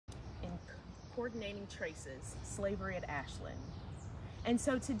Coordinating Traces, Slavery at Ashland. And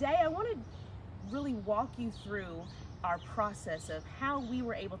so today I want to really walk you through our process of how we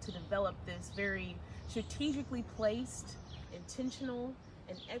were able to develop this very strategically placed, intentional,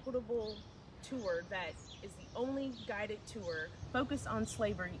 and equitable tour that is the only guided tour focused on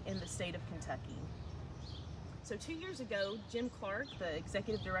slavery in the state of Kentucky. So 2 years ago, Jim Clark, the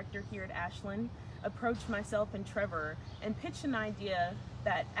executive director here at Ashland, approached myself and Trevor and pitched an idea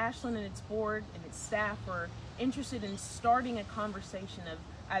that Ashland and its board and its staff were interested in starting a conversation of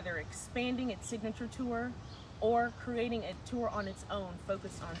either expanding its signature tour or creating a tour on its own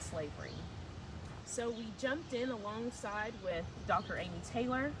focused on slavery. So we jumped in alongside with Dr. Amy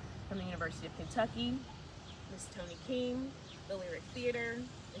Taylor from the University of Kentucky, Ms. Toni King, the Lyric Theater,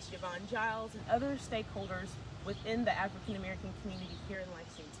 Ms. Yvonne Giles, and other stakeholders within the African American community here in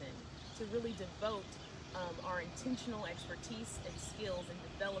Lexington to really devote our intentional expertise and skills in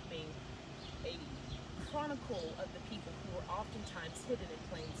developing a chronicle of the people who are oftentimes hidden in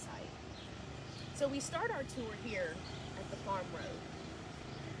plain sight. So we start our tour here at the Farm Road.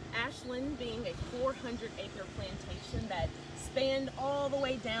 Ashland being a 400-acre plantation that spanned all the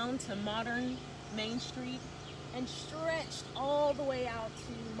way down to modern Main Street and stretched all the way out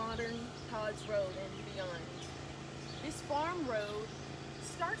to modern Todd's Road and beyond. This Farm Road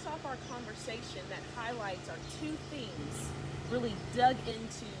starts off our conversation that highlights our two themes, really dug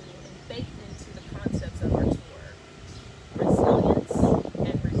into and baked into the concepts of our tour: resilience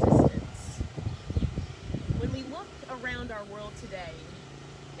and resistance. When we look around our world today,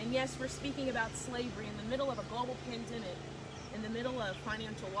 and yes, we're speaking about slavery in the middle of a global pandemic, in the middle of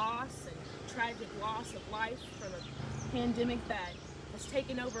financial loss and tragic loss of life from a pandemic that has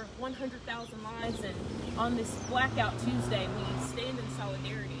taken over 100,000 lives, and on this Blackout Tuesday, we stand in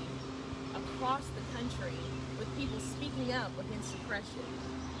solidarity across the country with people speaking up against oppression.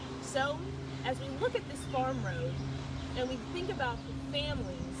 So, as we look at this farm road and we think about the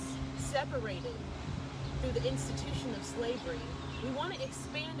families separated through the institution of slavery, we want to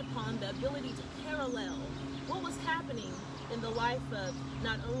expand upon the ability to parallel what was happening in the life of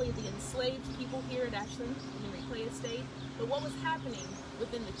not only the enslaved people here at Ashland, Henry Clay Estate, but what was happening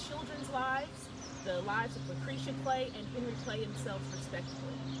within the children's lives, the lives of Lucretia Clay and Henry Clay himself,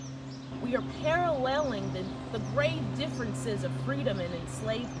 respectively. We are paralleling the grave differences of freedom and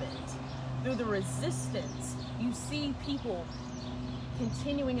enslavement. Through the resistance, you see people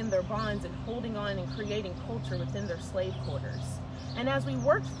continuing in their bonds and holding on and creating culture within their slave quarters. And as we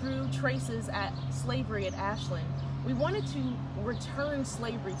worked through traces at slavery at Ashland, we wanted to return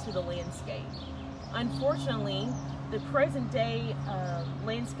slavery to the landscape. Unfortunately, the present day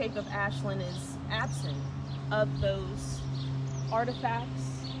landscape of Ashland is absent of those artifacts,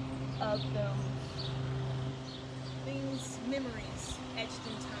 of those things, memories etched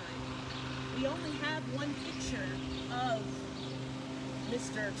in time. We only have one picture of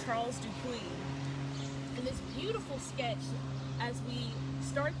Mr. Charles Dupuis in this beautiful sketch as we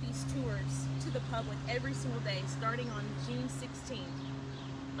start these tours to the public every single day starting on June 16th.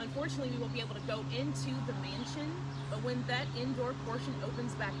 Unfortunately, we won't be able to go into the mansion, but when that indoor portion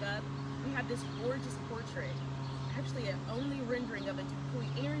opens back up, we have this gorgeous portrait, actually an only rendering of a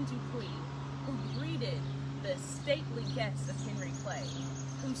Dupuis, Aaron Dupuis, who greeted the stately guests of Henry Clay,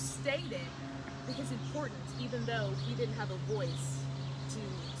 who stated his importance even though he didn't have a voice to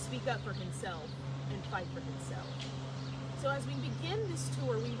speak up for himself and fight for himself. So as we begin this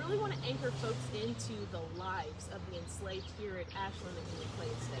tour, we really want to anchor folks into the lives of the enslaved here at Ashland and Henry Clay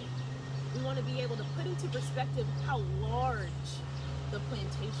Estate. We want to be able to put into perspective how large the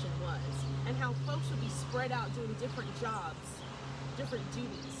plantation was and how folks would be spread out doing different jobs, different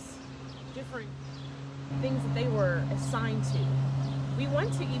duties, different things that they were assigned to. We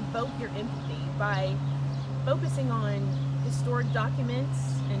want to evoke your empathy by focusing on historic documents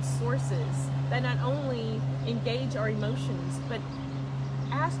and sources that not only engage our emotions, but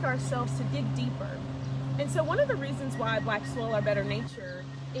ask ourselves to dig deeper. And so one of the reasons why Black Soil Our Better Nature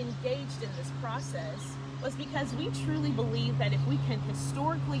engaged in this process was because we truly believe that if we can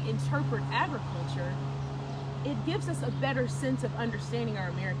historically interpret agriculture, it gives us a better sense of understanding our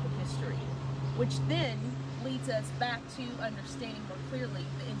American history, which then leads us back to understanding more clearly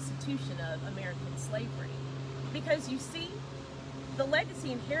the institution of American slavery. Because you see, the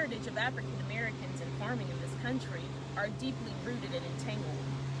legacy and heritage of African Americans in farming in this country are deeply rooted and entangled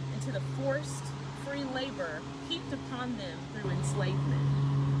into the forced, free labor heaped upon them through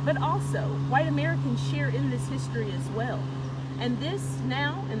enslavement. But also, white Americans share in this history as well. And this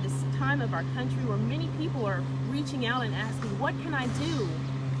now, in this time of our country where many people are reaching out and asking, what can I do?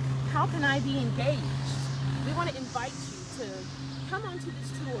 How can I be engaged? We want to invite you to come onto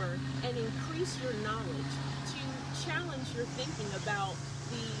this tour and increase your knowledge, to challenge your thinking about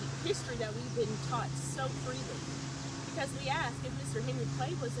the history that we've been taught so freely. Because we ask, if Mr. Henry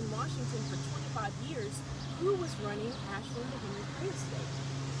Clay was in Washington for 25 years, who was running Ashland the Henry Clay estate?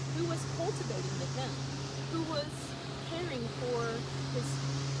 Who was cultivating the hemp? Who was caring for his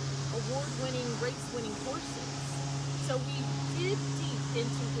award-winning, race-winning horses? So we dig deep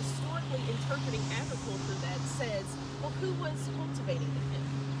into historically interpreting agriculture that says, well, who was cultivating the hemp?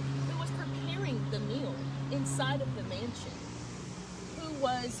 Who was preparing the meal inside of the mansion? Who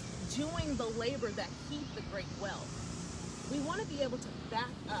was doing the labor that heaped the great wealth? We want to be able to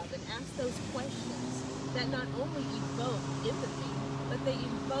back up and ask those questions that not only evoke empathy, but they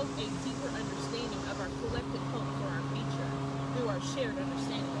evoke a deeper understanding of our collective hope for our future through our shared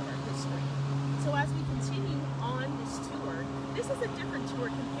understanding of our history. So as we continue on this tour, this is a different tour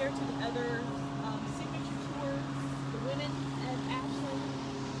compared to the other signature tour, the women at Ashland.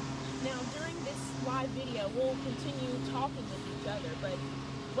 Now during this live video, we'll continue talking with each other, but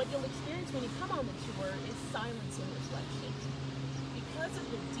what you'll experience when you come on the tour is silence and reflection. Because of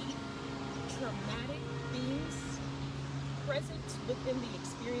the deep, traumatic themes present within the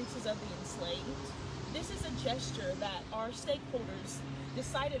experiences of the enslaved, this is a gesture that our stakeholders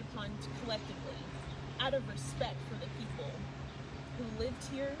decided upon collectively out of respect for the people who lived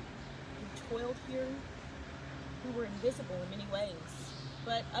here, who toiled here, who were invisible in many ways,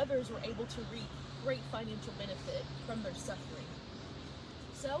 but others were able to reap great financial benefit from their suffering.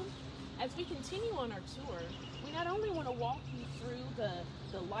 So, as we continue on our tour, we not only want to walk you through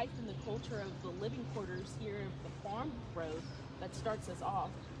the life and the culture of the living quarters here of the farm road that starts us off,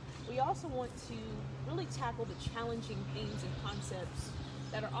 we also want to really tackle the challenging themes and concepts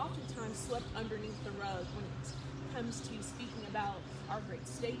that are oftentimes swept underneath the rug when it comes to speaking about our great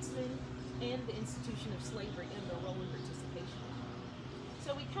statesmen and the institution of slavery and their role in participation.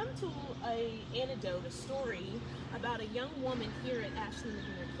 So we come to a story about a young woman here at Ashland the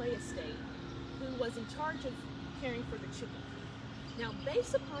Henry Clay estate who was in charge of caring for the chicken. Now,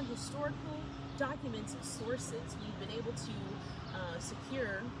 based upon historical documents and sources we've been able to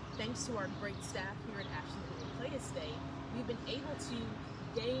secure, thanks to our great staff here at Ashland the Henry Clay estate, we've been able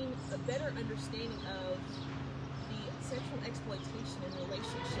to gain a better understanding of the sexual exploitation and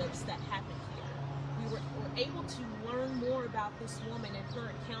relationships that happened here. We were able to learn more about this woman and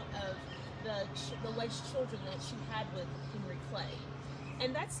her account of the alleged children that she had with Henry Clay.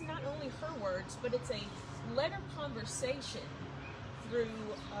 And that's not only her words, but it's a letter conversation through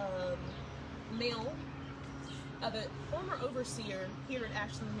mail of a former overseer here at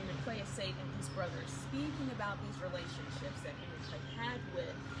Ashland Henry Clay estate and his brothers, speaking about these relationships that Henry Clay had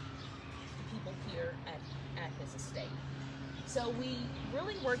with the people here at his estate. So we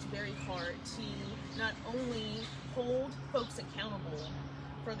really worked very hard to not only hold folks accountable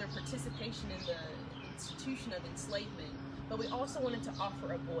for their participation in the institution of enslavement, but we also wanted to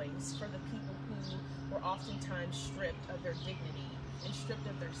offer a voice for the people who were oftentimes stripped of their dignity and stripped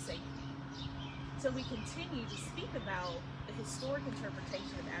of their safety. So we continue to speak about the historic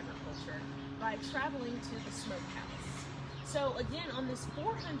interpretation of agriculture by traveling to the smokehouse. So again, on this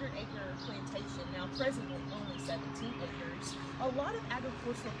 400-acre plantation, now presently only 17 acres, a lot of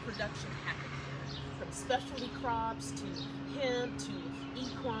agricultural production happened here, from specialty crops to hemp to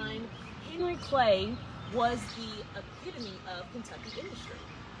equine. Henry Clay was the epitome of Kentucky industry.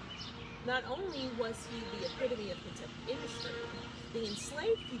 Not only was he the epitome of Kentucky industry, the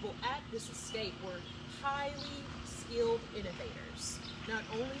enslaved people at this estate were highly skilled innovators. Not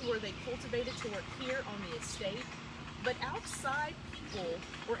only were they cultivated to work here on the estate, but outside people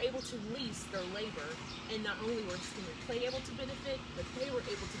were able to lease their labor, and not only were Henry Clay able to benefit, but they were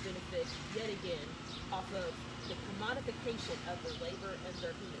able to benefit yet again off of the commodification of their labor and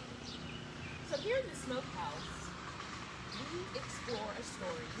their humanity. So here in the smokehouse, we explore a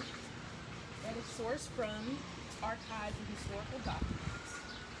story that is sourced from archives and historical documents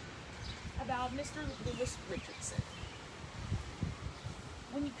about Mr. Lewis Richardson.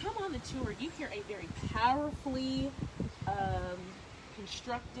 When you come on the tour, you hear a very powerfully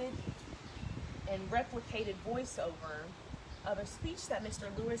constructed and replicated voiceover of a speech that Mr.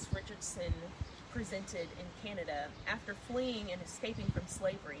 Lewis Richardson presented in Canada after fleeing and escaping from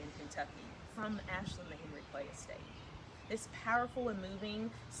slavery in Kentucky from Ashland the Henry Clay estate. This powerful and moving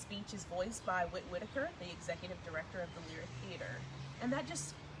speech is voiced by Whit Whitaker, the executive director of the Lyric Theater. And that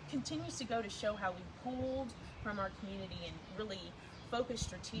just continues to go to show how we pulled from our community and really focused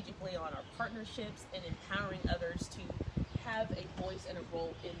strategically on our partnerships and empowering others to have a voice and a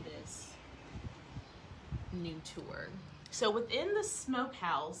role in this new tour. So within the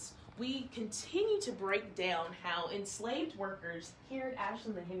smokehouse, we continue to break down how enslaved workers here at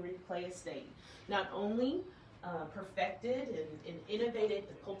Ashland and Henry Clay Estate not only perfected and innovated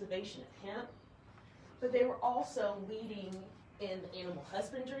the cultivation of hemp, but they were also leading in animal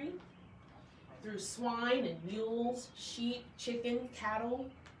husbandry through swine and mules, sheep, chicken, cattle.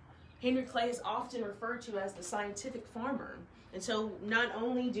 Henry Clay is often referred to as the scientific farmer. And so not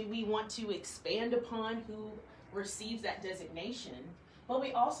only do we want to expand upon who receives that designation, but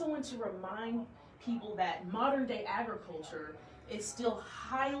we also want to remind people that modern day agriculture is still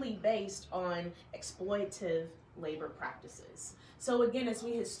highly based on exploitative labor practices. So again, as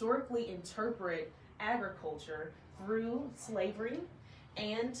we historically interpret agriculture through slavery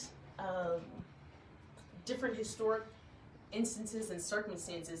and different historic instances and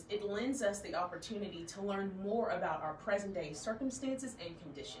circumstances, it lends us the opportunity to learn more about our present day circumstances and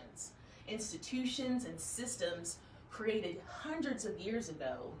conditions. Institutions and systems created hundreds of years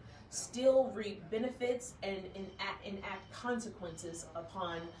ago still reap benefits and enact consequences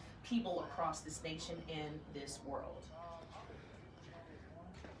upon people across this nation and this world.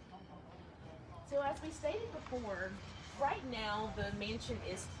 So as we stated before, right now the mansion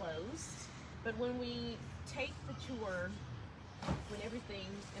is closed, but when we take the tour, when everything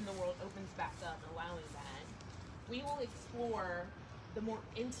in the world opens back up, allowing that, we will explore the more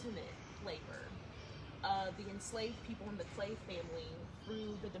intimate labor of the enslaved people in the Clay family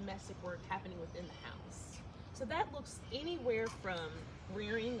through the domestic work happening within the house. So that looks anywhere from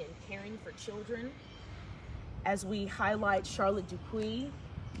rearing and caring for children, as we highlight Charlotte Dupuis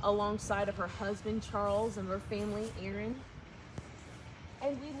alongside of her husband Charles and their family Aaron.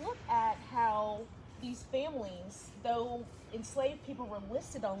 And we look at how these families, though enslaved people were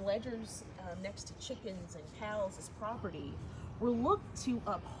listed on ledgers next to chickens and cows as property, were looked to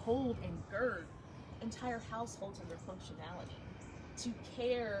uphold and gird entire households and their functionality, to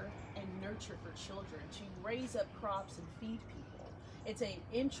care and nurture for children, to raise up crops and feed people. It's an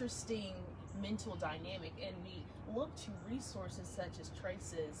interesting mental dynamic, and we look to resources such as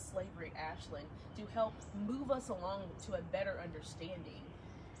Trace's Slavery at Ashland to help move us along to a better understanding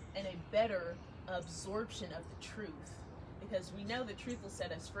and a better absorption of the truth, because we know the truth will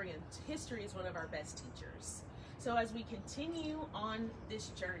set us free, and history is one of our best teachers. So as we continue on this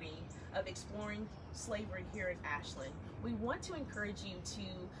journey of exploring slavery here at Ashland, we want to encourage you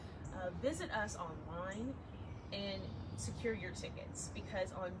to visit us online and secure your tickets,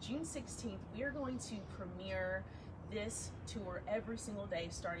 because on June 16th, we are going to premiere this tour every single day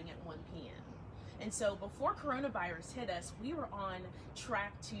starting at 1 p.m. And so before coronavirus hit us, we were on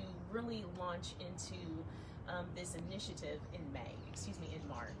track to really launch into this initiative in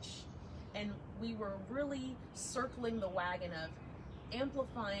March. And we were really circling the wagon of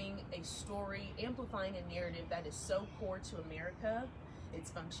amplifying a story, amplifying a narrative that is so core to America, its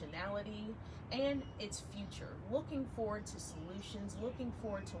functionality, and its future. Looking forward to solutions, looking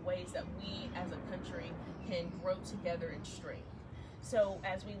forward to ways that we as a country can grow together in strength. So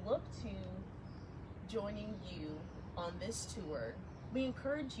as we look to joining you on this tour, we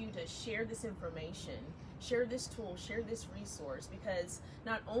encourage you to share this information, share this tool, share this resource, because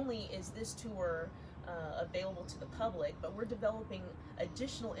not only is this tour available to the public, but we're developing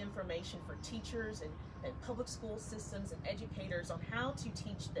additional information for teachers and public school systems and educators on how to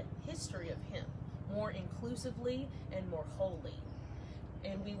teach the history of hemp more inclusively and more wholly.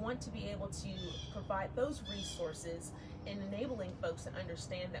 And we want to be able to provide those resources in enabling folks to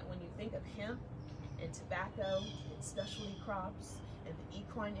understand that when you think of hemp and tobacco and specialty crops and the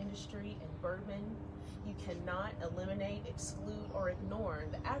equine industry and bourbon, you cannot eliminate, exclude, or ignore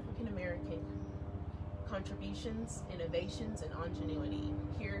the African American contributions, innovations, and ingenuity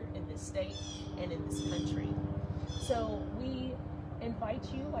here in this state and in this country. So we invite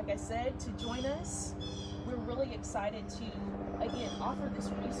you, like I said, to join us. We're really excited to, again, offer this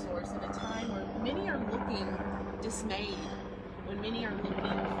resource in a time where many are looking dismayed, when many are looking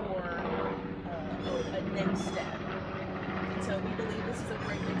for a next step. And so we believe this is a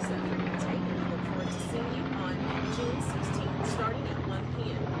great next step for you to take, and we look forward to seeing you on June 16th, starting at 1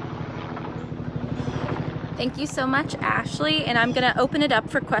 p.m. Thank you so much, Ashley, and I'm going to open it up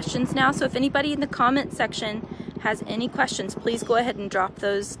for questions now. So if anybody in the comment section has any questions, please go ahead and drop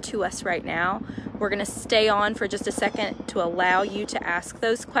those to us right now. We're going to stay on for just a second to allow you to ask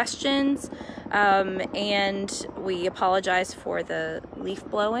those questions, and we apologize for the leaf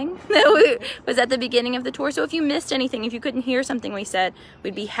blowing that was at the beginning of the tour. So if you missed anything, if you couldn't hear something we said,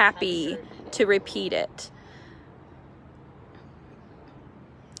 we'd be happy to repeat it.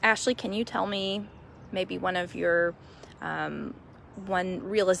 Ashley, can you tell me maybe one of your one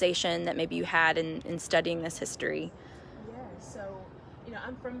realization that maybe you had in studying this history? Yeah, so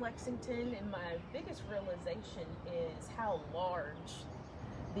I'm from Lexington, and my biggest realization is how large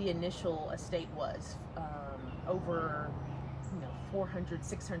the initial estate was, over 400,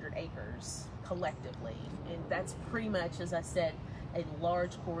 600 acres collectively. And that's pretty much, as I said, a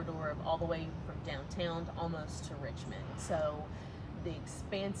large corridor of all the way from downtown to almost to Richmond. So the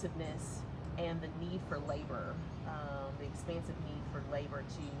expansiveness and the need for labor, the expansive need for labor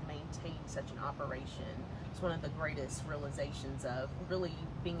to maintain such an operation is one of the greatest realizations of really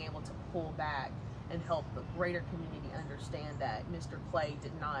being able to pull back and help the greater community understand that Mr. Clay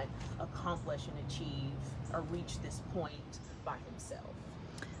did not accomplish and achieve or reach this point by himself.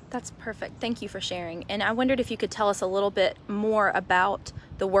 That's perfect. Thank you for sharing. And I wondered if you could tell us a little bit more about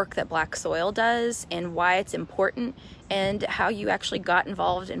the work that Black Soil does and why it's important, and how you actually got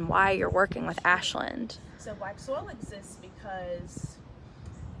involved and why you're working with Ashland. So Black Soil exists because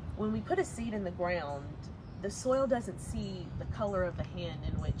when we put a seed in the ground, the soil doesn't see the color of the hand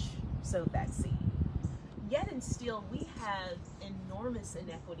in which sowed that seed. Yet and still, we have enormous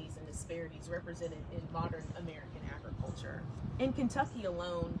inequities and disparities represented in modern American agriculture. In Kentucky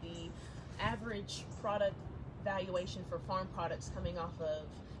alone, the average product valuation for farm products coming off of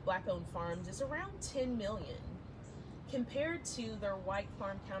Black-owned farms is around $10 million, compared to their white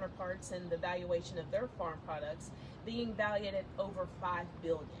farm counterparts and the valuation of their farm products being valued at over $5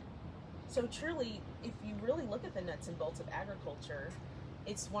 billion. So truly, if you really look at the nuts and bolts of agriculture,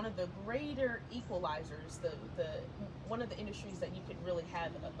 it's one of the greater equalizers, one of the industries that you could really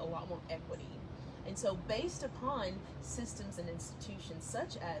have a lot more equity. And so based upon systems and institutions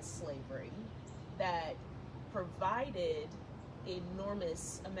such as slavery that provided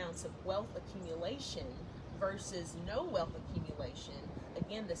enormous amounts of wealth accumulation versus no wealth accumulation,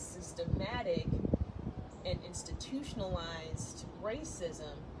 again, the systematic and institutionalized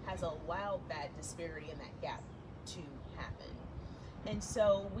racism has allowed that disparity and that gap to happen. And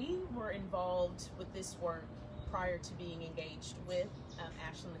so we were involved with this work prior to being engaged with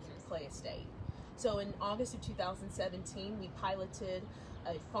Ashland and Clay Estate. So in August of 2017, we piloted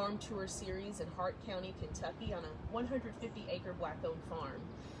a farm tour series in Hart County, Kentucky on a 150-acre Black-owned farm.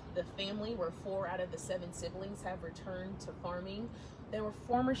 The family, where 4 out of the 7 siblings have returned to farming, they were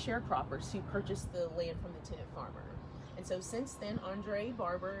former sharecroppers who purchased the land from the tenant farmer. And so since then, Andre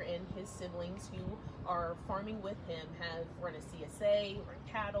Barber and his siblings who are farming with him have run a CSA, run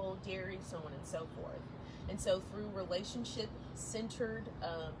cattle, dairy, so on and so forth. And so through relationship-centered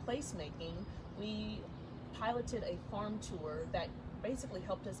placemaking, we piloted a farm tour that basically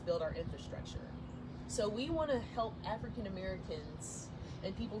helped us build our infrastructure. So we want to help African Americans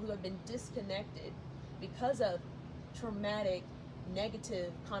and people who have been disconnected because of traumatic,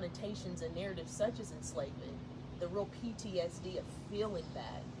 negative connotations and narratives such as enslavement, the real PTSD of feeling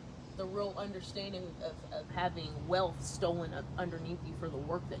that, the real understanding of having wealth stolen underneath you for the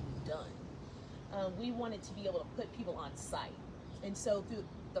work that you've done. We wanted to be able to put people on site. And so through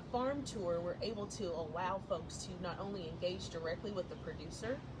the farm tour, we're able to allow folks to not only engage directly with the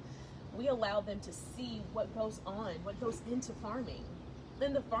producer, we allow them to see what goes on, what goes into farming.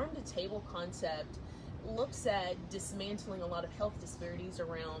 Then the farm to table concept looks at dismantling a lot of health disparities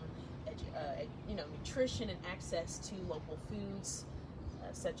around nutrition and access to local foods,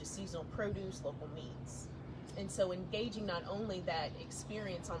 such as seasonal produce, local meats. And so engaging not only that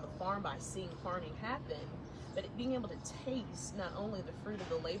experience on the farm by seeing farming happen, but being able to taste not only the fruit of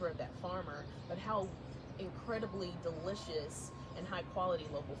the labor of that farmer, but how incredibly delicious and high quality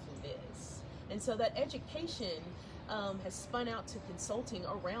local food is. And so that education has spun out to consulting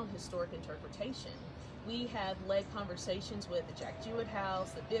around historic interpretation. We have led conversations with the Jack Jewett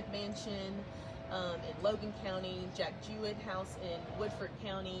House, the Bibb Mansion in Logan County, Jack Jewett House in Woodford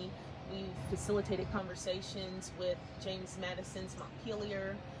County. We've facilitated conversations with James Madison's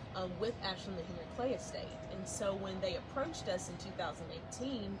Montpelier, with Ashland and Henry Clay Estate. And so when they approached us in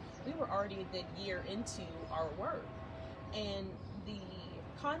 2018, we were already a good year into our work. And the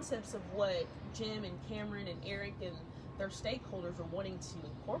concepts of what Jim and Cameron and Eric and their stakeholders were wanting to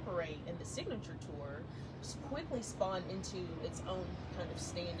incorporate in the signature tour quickly spawned into its own kind of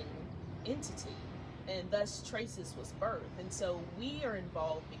standing entity. And thus Traces was birthed. And so we are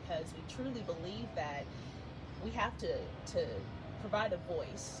involved because we truly believe that we have to provide a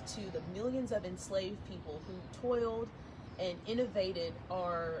voice to the millions of enslaved people who toiled and innovated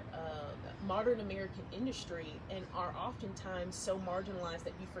our modern American industry and are oftentimes so marginalized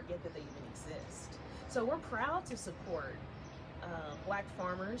that you forget that they even exist. So we're proud to support Black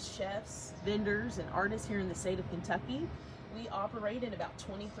farmers, chefs, vendors, and artists here in the state of Kentucky. We operate in about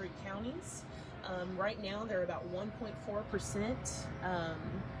 23 counties. Right now, they're about 1.4%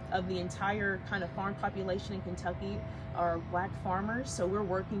 of the entire kind of farm population in Kentucky are Black farmers. So we're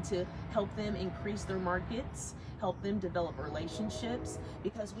working to help them increase their markets, help them develop relationships,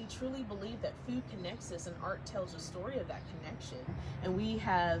 because we truly believe that food connects us and art tells a story of that connection. And we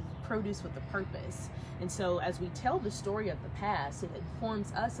have produce with a purpose. And so as we tell the story of the past, it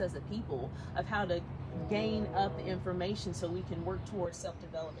informs us as a people of how to gain up the information so we can work towards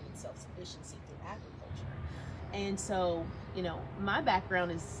self-development and self-sufficiency through agriculture. And so, you know, my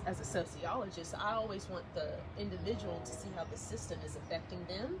background is as a sociologist. I always want the individual to see how the system is affecting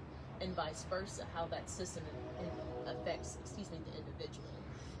them, and vice versa, how that system affects, the individual.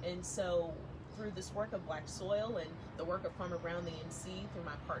 And so through this work of Black Soil and the work of Farmer Brown, the NC, through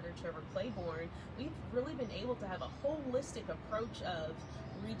my partner Trevor Claiborne, we've really been able to have a holistic approach of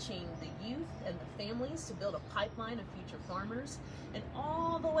reaching the youth and the families to build a pipeline of future farmers, and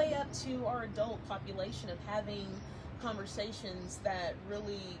all the way up to our adult population of having conversations that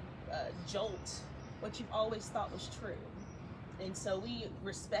really jolt what you've always thought was true. And so we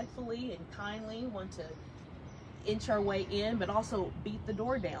respectfully and kindly want to inch our way in, but also beat the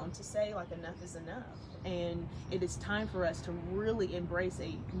door down to say, like, enough is enough. And it is time for us to really embrace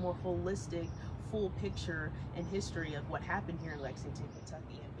a more holistic, full picture and history of what happened here in Lexington,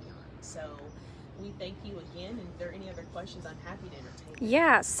 Kentucky and beyond. So we thank you again, and if there are any other questions, I'm happy to entertain them.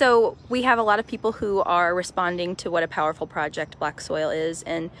 Yeah, so we have a lot of people who are responding to what a powerful project Black Soil is,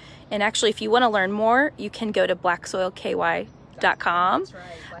 and actually if you want to learn more, you can go to blacksoilky.com. That's right,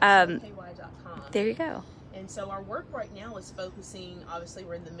 blacksoilky.com. There you go. And so our work right now is focusing, obviously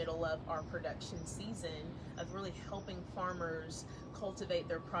we're in the middle of our production season, of really helping farmers cultivate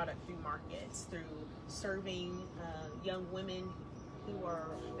their product through markets, through serving young women who are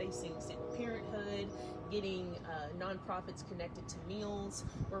facing single parenthood, getting nonprofits connected to meals.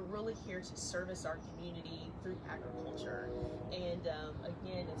 We're really here to service our community through agriculture. And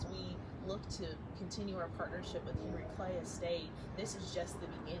again, as we look to continue our partnership with Henry Clay Estate, this is just the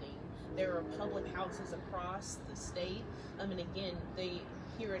beginning. There are public houses across the state. And again,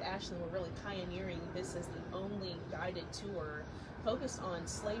 here at Ashland, we're really pioneering this as the only guided tour focused on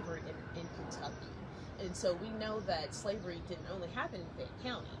slavery in Kentucky. And so we know that slavery didn't only happen in Fayette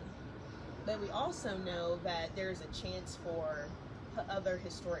County, but we also know that there's a chance for other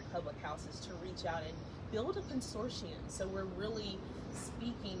historic public houses to reach out and build a consortium. So we're really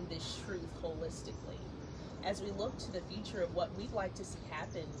speaking this truth holistically. As we look to the future of what we'd like to see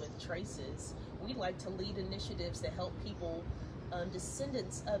happen with Traces, we'd like to lead initiatives to help people,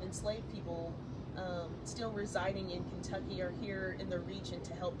 descendants of enslaved people still residing in Kentucky or here in the region,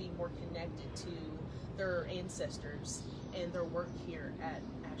 to help be more connected to their ancestors and their work here at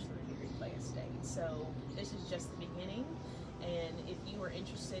Ashland Henry Clay Estate. So this is just the beginning, and if you are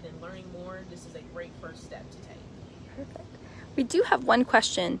interested in learning more, this is a great first step to take. Perfect. We do have one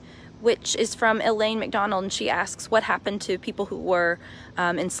question, which is from Elaine McDonald, and she asks, what happened to people who were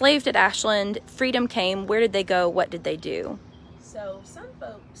enslaved at Ashland? Freedom came, where did they go, what did they do? So some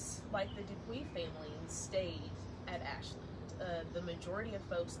folks, like the Dupuy family, stayed at Ashland. The majority of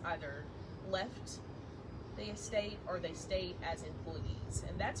folks either left the estate or they stayed as employees.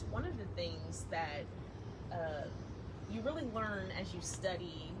 And that's one of the things that you really learn as you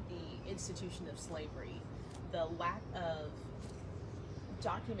study the institution of slavery. The lack of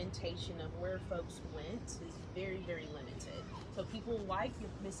documentation of where folks went is very, very limited. So people like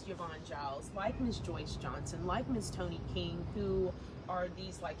Miss Yvonne Giles, like Miss Joyce Johnson, like Miss Toni King, who are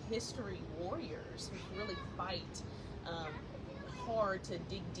these like history warriors who really fight hard to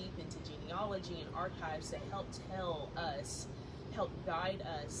dig deep into genealogy and archives to help tell us, help guide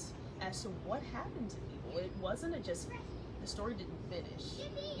us as to what happened to people. It wasn't just, the story didn't finish.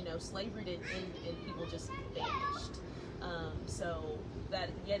 You know, slavery didn't end and people just vanished. So that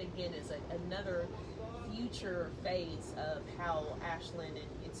yet again is another future phase of how Ashland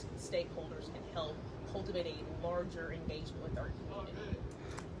and its stakeholders can help cultivate a larger engagement with our community.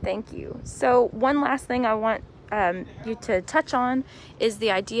 Thank you. So one last thing I want you to touch on is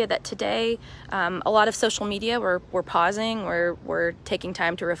the idea that today a lot of social media, we're pausing, we're taking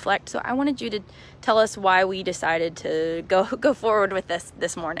time to reflect. So I wanted you to tell us why we decided to go forward with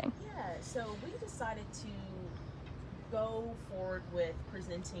this morning. Yeah, so we decided to go forward with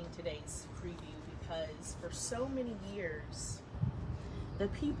presenting today's preview because for so many years the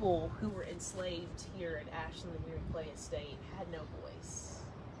people who were enslaved here at Ashland and Henry Clay Estate had no voice,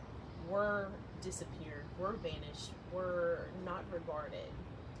 were disappeared, were vanished, were not regarded,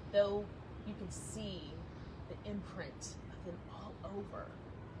 though you can see the imprint of them all over.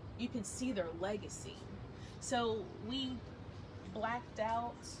 You can see their legacy. So we blacked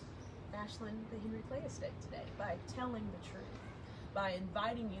out Ashland, the Henry Clay Estate today by telling the truth. by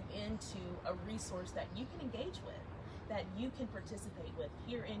inviting you into a resource that you can engage with, that you can participate with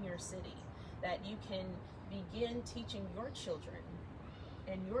here in your city, that you can begin teaching your children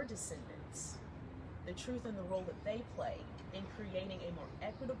and your descendants the truth and the role that they play in creating a more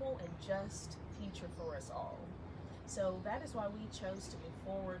equitable and just future for us all. So that is why we chose to move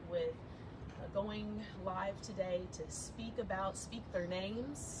forward with going live today to speak their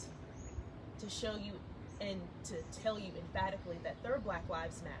names, to show you and to tell you emphatically that their Black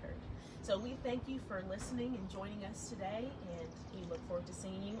lives mattered. So we thank you for listening and joining us today, and we look forward to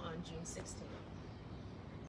seeing you on June 16th.